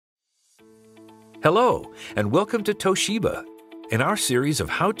Hello, and welcome to Toshiba. In our series of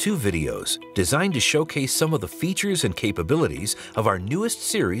how-to videos designed to showcase some of the features and capabilities of our newest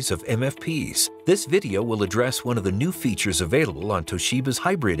series of MFPs, this video will address one of the new features available on Toshiba's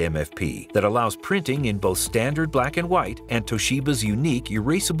hybrid MFP that allows printing in both standard black and white and Toshiba's unique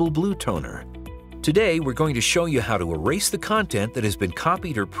erasable blue toner. Today, we're going to show you how to erase the content that has been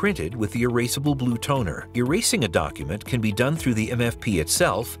copied or printed with the erasable blue toner. Erasing a document can be done through the MFP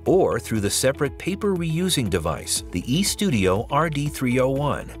itself or through the separate paper reusing device, the eStudio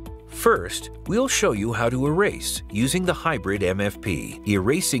RD301. First, we'll show you how to erase using the hybrid MFP.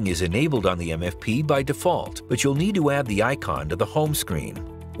 Erasing is enabled on the MFP by default, but you'll need to add the icon to the home screen.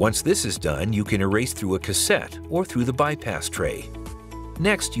 Once this is done, you can erase through a cassette or through the bypass tray.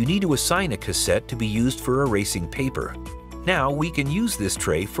 Next, you need to assign a cassette to be used for erasing paper. Now we can use this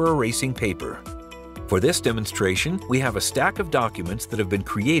tray for erasing paper. For this demonstration, we have a stack of documents that have been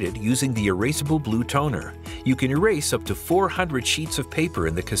created using the erasable blue toner. You can erase up to 400 sheets of paper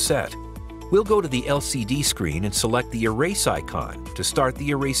in the cassette. We'll go to the LCD screen and select the erase icon to start the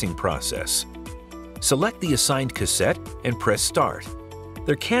erasing process. Select the assigned cassette and press Start.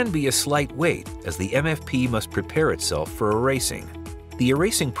 There can be a slight wait as the MFP must prepare itself for erasing. The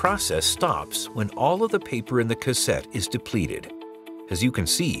erasing process stops when all of the paper in the cassette is depleted. As you can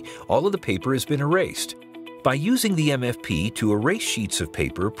see, all of the paper has been erased. By using the MFP to erase sheets of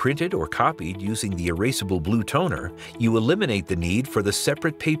paper printed or copied using the erasable blue toner, you eliminate the need for the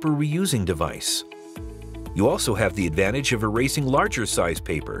separate paper reusing device. You also have the advantage of erasing larger size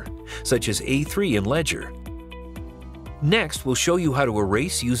paper, such as A3 and Ledger. Next, we'll show you how to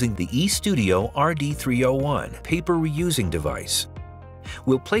erase using the eStudio RD301 paper reusing device.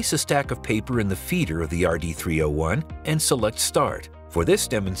 We'll place a stack of paper in the feeder of the RD301 and select Start. For this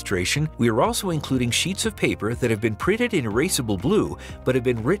demonstration, we are also including sheets of paper that have been printed in erasable blue but have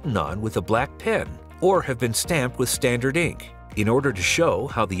been written on with a black pen or have been stamped with standard ink, in order to show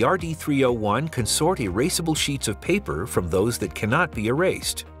how the RD301 can sort erasable sheets of paper from those that cannot be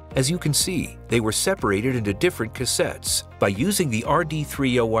erased. As you can see, they were separated into different cassettes. By using the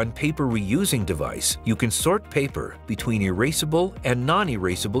RD301 paper reusing device, you can sort paper between erasable and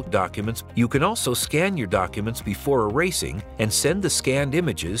non-erasable documents. You can also scan your documents before erasing and send the scanned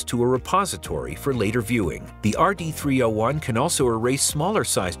images to a repository for later viewing. The RD301 can also erase smaller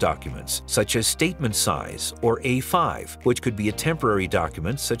size documents, such as statement size or A5, which could be a temporary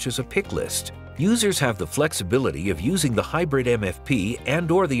document such as a pick list. Users have the flexibility of using the hybrid MFP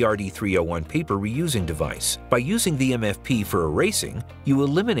and/or the RD301 paper reusing device. By using the MFP for erasing, you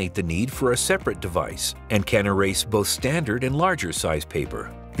eliminate the need for a separate device and can erase both standard and larger size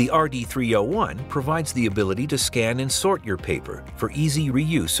paper. The RD301 provides the ability to scan and sort your paper for easy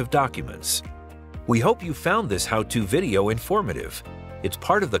reuse of documents. We hope you found this how-to video informative. It's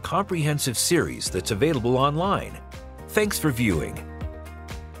part of the comprehensive series that's available online. Thanks for viewing.